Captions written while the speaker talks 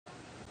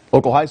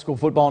Local high school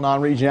football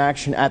non-region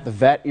action at the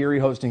Vet. Erie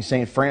hosting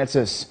St.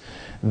 Francis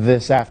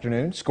this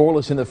afternoon.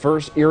 Scoreless in the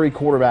first. Erie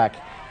quarterback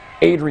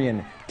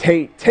Adrian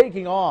Tate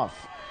taking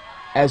off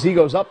as he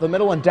goes up the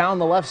middle and down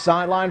the left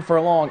sideline for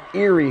a long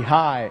Erie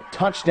high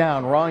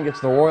touchdown run.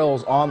 Gets the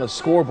Royals on the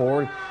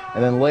scoreboard.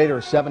 And then later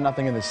 7-0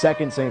 in the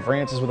second. St.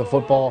 Francis with a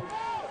football.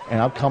 And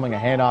upcoming a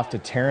handoff to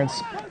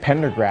Terrence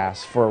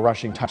Pendergrass for a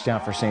rushing touchdown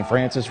for St.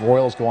 Francis.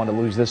 Royals go on to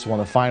lose this one,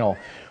 the final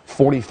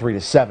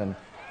 43-7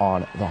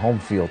 on the home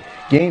field.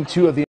 Game 2 of the